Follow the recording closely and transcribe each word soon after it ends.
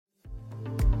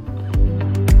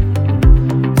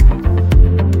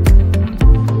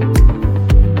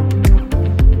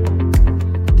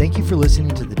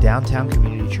Downtown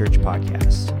Community Church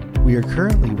podcast. We are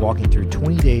currently walking through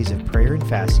 20 days of prayer and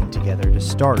fasting together to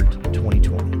start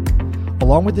 2020.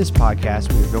 Along with this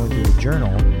podcast, we are going through a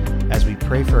journal as we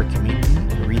pray for our community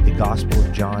and read the Gospel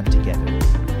of John together.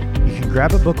 You can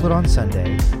grab a booklet on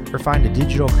Sunday or find a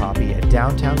digital copy at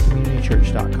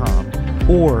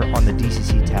downtowncommunitychurch.com or on the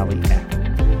DCC Tally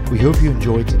app. We hope you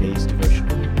enjoyed today's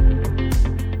devotional.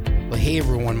 Well, hey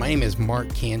everyone, my name is Mark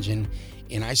Kanjan,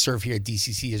 and I serve here at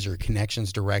DCC as your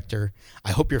Connections Director.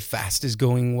 I hope your fast is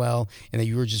going well and that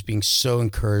you are just being so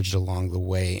encouraged along the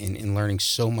way and learning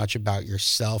so much about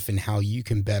yourself and how you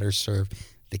can better serve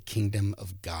the kingdom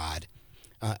of God.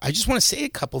 I just want to say a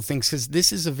couple things because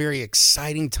this is a very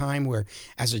exciting time where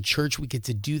as a church we get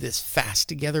to do this fast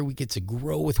together. We get to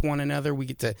grow with one another. We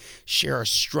get to share our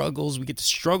struggles. We get to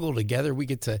struggle together. We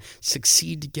get to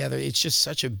succeed together. It's just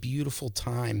such a beautiful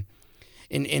time.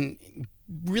 And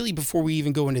really, before we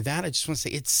even go into that, I just want to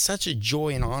say it's such a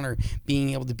joy and honor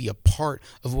being able to be a part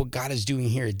of what God is doing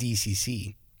here at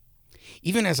DCC.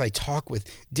 Even as I talk with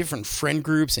different friend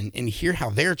groups and hear how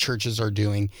their churches are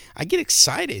doing, I get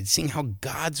excited seeing how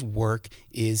God's work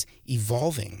is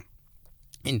evolving.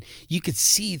 And you could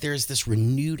see there's this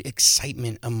renewed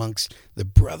excitement amongst the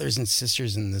brothers and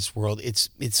sisters in this world. It's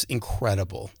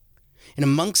incredible. And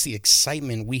amongst the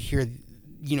excitement, we hear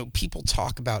people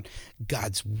talk about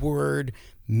God's word,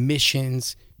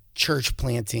 missions, church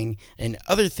planting, and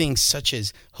other things such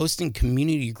as hosting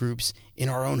community groups in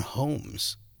our own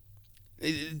homes.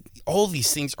 All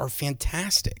these things are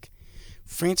fantastic.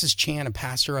 Francis Chan, a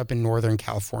pastor up in Northern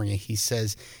California, he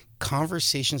says,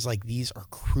 conversations like these are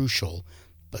crucial,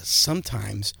 but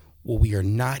sometimes what we are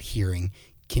not hearing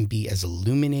can be as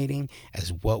illuminating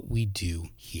as what we do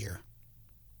hear.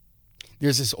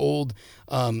 There's this old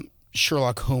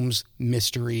Sherlock Holmes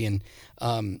mystery, and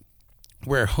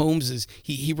where Holmes is,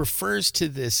 he refers to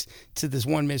this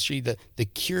one mystery, the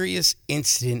curious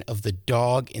incident of the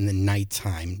dog in the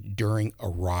nighttime during a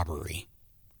robbery.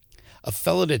 A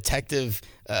fellow detective,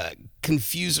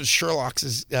 confused with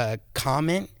Sherlock's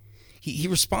comment, he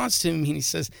responds to him and he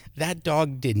says, "That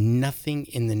dog did nothing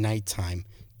in the nighttime."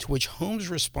 To which Holmes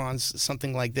responds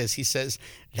something like this. He says,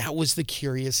 "That was the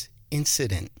curious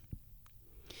incident."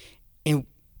 And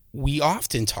we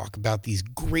often talk about these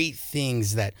great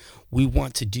things that we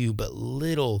want to do, but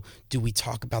little do we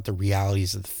talk about the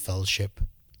realities of the fellowship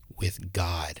with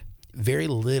God. Very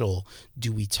little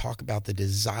do we talk about the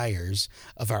desires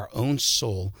of our own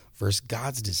soul versus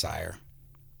God's desire.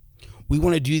 We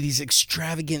want to do these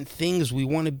extravagant things. We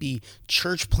want to be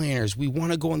church planners. We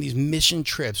want to go on these mission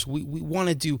trips. We want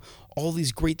to do all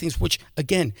these great things, which,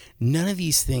 again, none of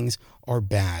these things are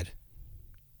bad.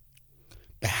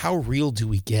 But how real do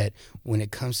we get when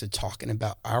it comes to talking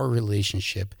about our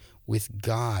relationship with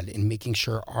God and making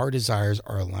sure our desires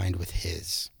are aligned with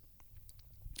His?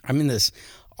 I'm in this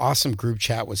awesome group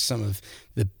chat with some of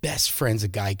the best friends a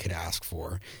guy could ask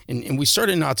for. And we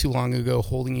started not too long ago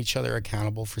holding each other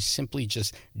accountable for simply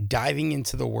just diving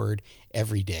into the Word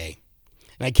every day.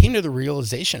 And I came to the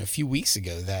realization a few weeks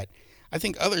ago that I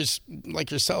think others like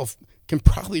yourself can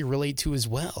probably relate to as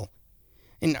well.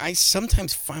 And I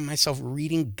sometimes find myself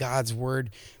reading God's word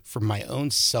for my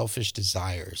own selfish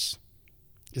desires.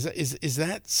 Is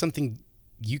that something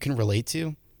you can relate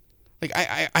to? Like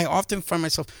I often find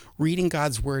myself reading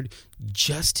God's word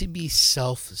just to be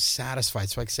self-satisfied.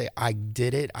 So I can say, I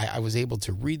did it. I was able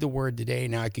to read the word today.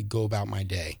 Now I could go about my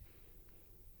day.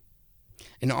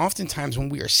 And oftentimes when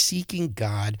we are seeking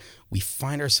God, we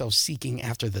find ourselves seeking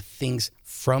after the things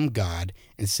from God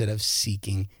instead of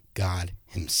seeking God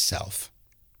Himself.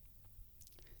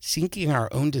 Seeking our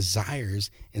own desires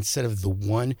instead of the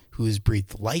one who has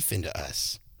breathed life into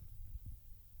us.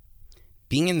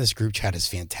 Being in this group chat is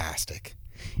fantastic.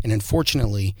 And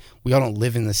unfortunately, we all don't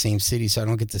live in the same city, so I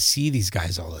don't get to see these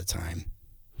guys all the time.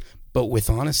 But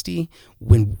with honesty,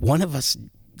 when one of us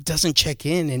doesn't check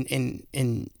in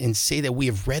and say that we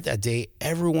have read that day,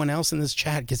 everyone else in this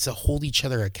chat gets to hold each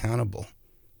other accountable.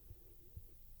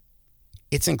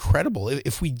 It's incredible.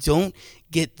 If we don't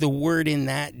get the word in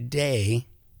that day,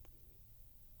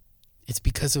 it's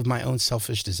because of my own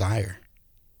selfish desire.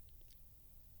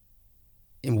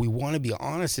 And we want to be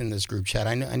honest in this group chat.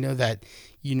 I know that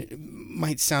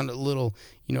might sound a little,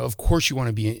 of course you want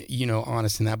to be,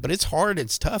 honest in that. But it's hard.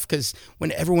 It's tough because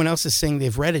when everyone else is saying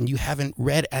they've read and you haven't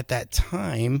read at that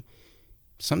time,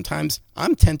 sometimes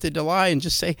I'm tempted to lie and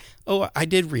just say, oh, I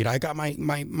did read. I got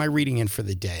my reading in for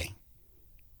the day.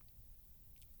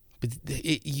 But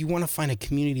you want to find a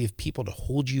community of people to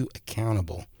hold you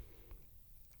accountable.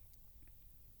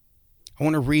 I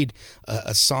want to read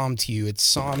a psalm to you. It's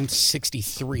Psalm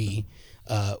 63,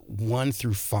 1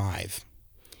 through 5.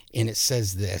 And it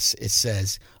says this, it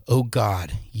says, "O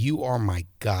God, you are my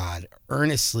God.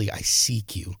 Earnestly I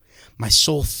seek you. My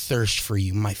soul thirsts for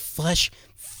you. My flesh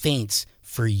faints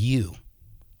for you.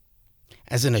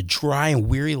 As in a dry and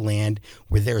weary land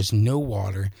where there is no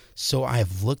water, so I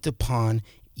have looked upon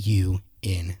you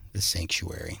in the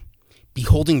sanctuary,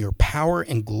 beholding your power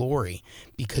and glory,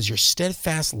 because your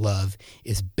steadfast love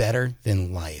is better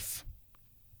than life.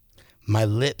 My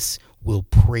lips will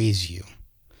praise you.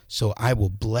 So I will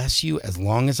bless you as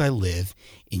long as I live.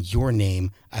 In your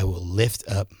name I will lift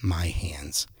up my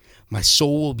hands. My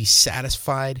soul will be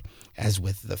satisfied as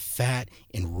with the fat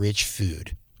and rich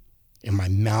food, and my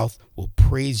mouth will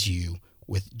praise you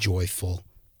with joyful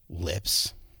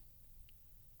lips."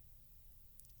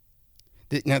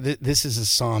 Now, this is a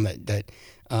psalm that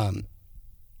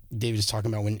David is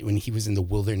talking about when he was in the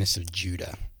wilderness of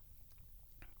Judah.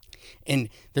 And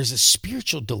there's a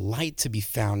spiritual delight to be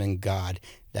found in God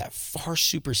that far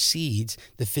supersedes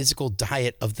the physical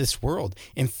diet of this world.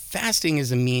 And fasting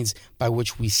is a means by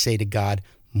which we say to God,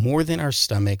 more than our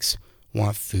stomachs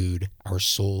want food, our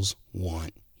souls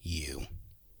want you.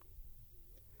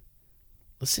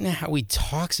 Listen to how he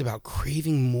talks about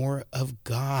craving more of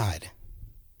God.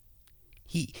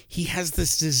 He has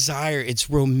this desire. It's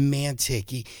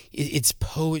romantic. It's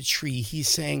poetry. He's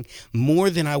saying, more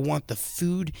than I want the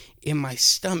food in my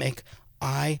stomach,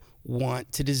 I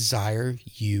want to desire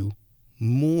you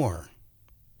more.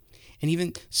 And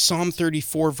even Psalm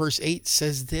 34 verse 8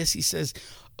 says this. He says,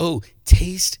 "Oh,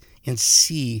 taste and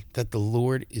see that the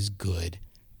Lord is good.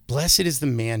 Blessed is the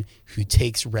man who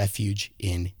takes refuge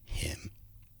in him."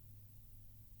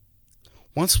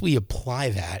 Once we apply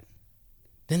that,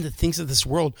 then the things of this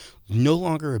world no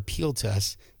longer appeal to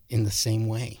us in the same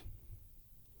way.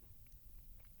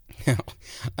 Now,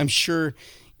 I'm sure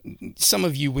some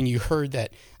of you, when you heard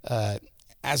that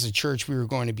as a church we were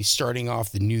going to be starting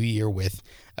off the new year with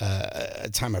a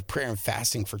time of prayer and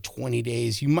fasting for 20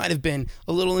 days, you might have been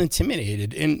a little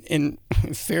intimidated, and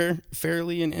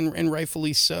fairly and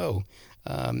rightfully so.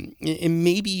 And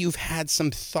maybe you've had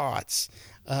some thoughts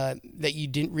that you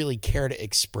didn't really care to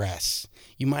express.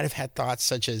 You might have had thoughts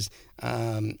such as,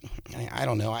 I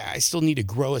don't know, I still need to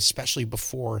grow, especially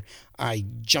before I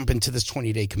jump into this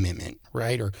 20-day commitment,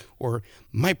 right? Or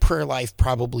my prayer life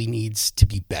probably needs to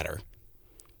be better.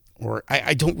 Or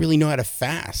I don't really know how to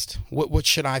fast. What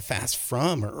should I fast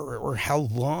from, or how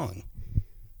long?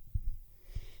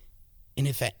 And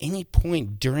if at any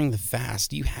point during the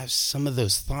fast you have some of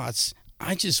those thoughts,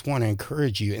 I just want to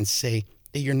encourage you and say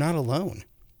that you're not alone.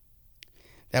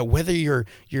 That whether you're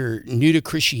new to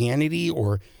Christianity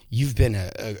or you've been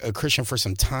a Christian for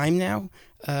some time now,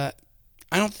 I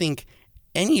don't think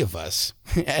any of us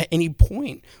at any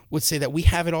point would say that we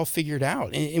have it all figured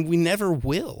out. And we never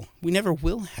will. We never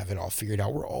will have it all figured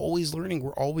out. We're always learning.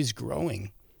 We're always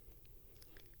growing.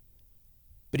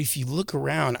 But if you look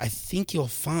around, I think you'll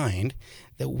find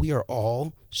that we are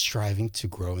all striving to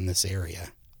grow in this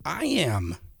area. I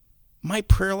am. My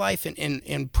prayer life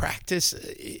and practice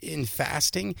in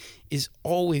fasting is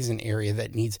always an area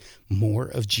that needs more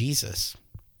of Jesus.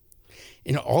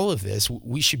 In all of this,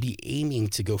 we should be aiming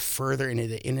to go further into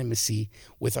the intimacy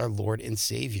with our Lord and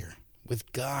Savior,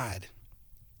 with God.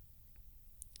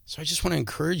 So I just want to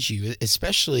encourage you,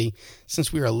 especially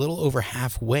since we are a little over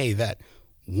halfway, that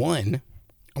one,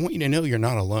 I want you to know you're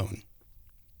not alone.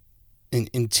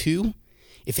 And two,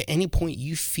 if at any point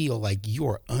you feel like you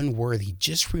are unworthy,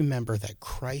 just remember that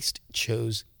Christ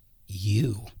chose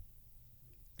you.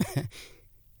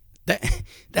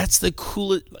 That's the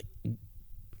coolest.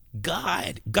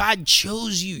 God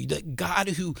chose you. The God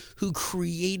who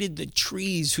created the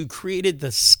trees, who created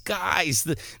the skies,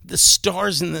 the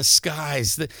stars in the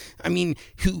skies.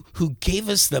 Who gave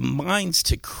us the minds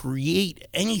to create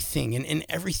anything and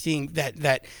everything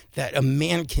that a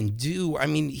man can do.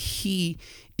 He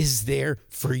is there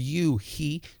for you.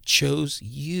 He chose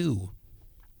you.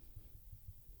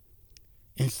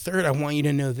 And third, I want you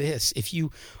to know this. If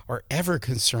you are ever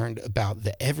concerned about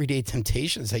the everyday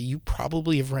temptations that you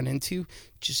probably have run into,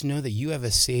 just know that you have a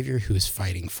Savior who is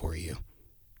fighting for you.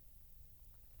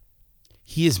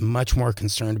 He is much more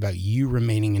concerned about you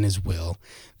remaining in his will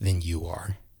than you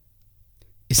are.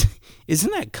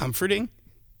 Isn't that comforting?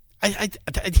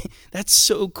 That's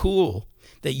so cool.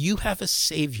 That you have a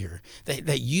Savior,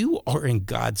 that you are in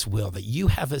God's will, that you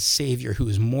have a Savior who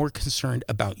is more concerned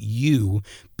about you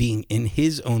being in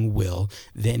his own will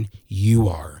than you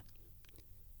are.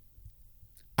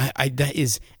 That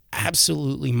is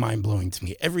absolutely mind-blowing to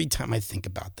me every time I think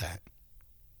about that.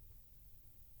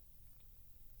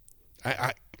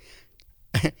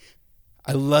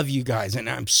 I love you guys, and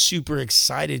I'm super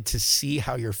excited to see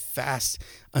how your fast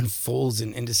unfolds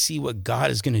and to see what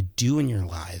God is going to do in your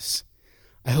lives.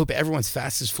 I hope everyone's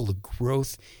fast is full of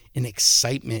growth and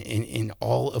excitement in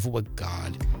all of what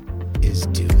God is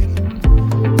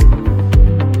doing.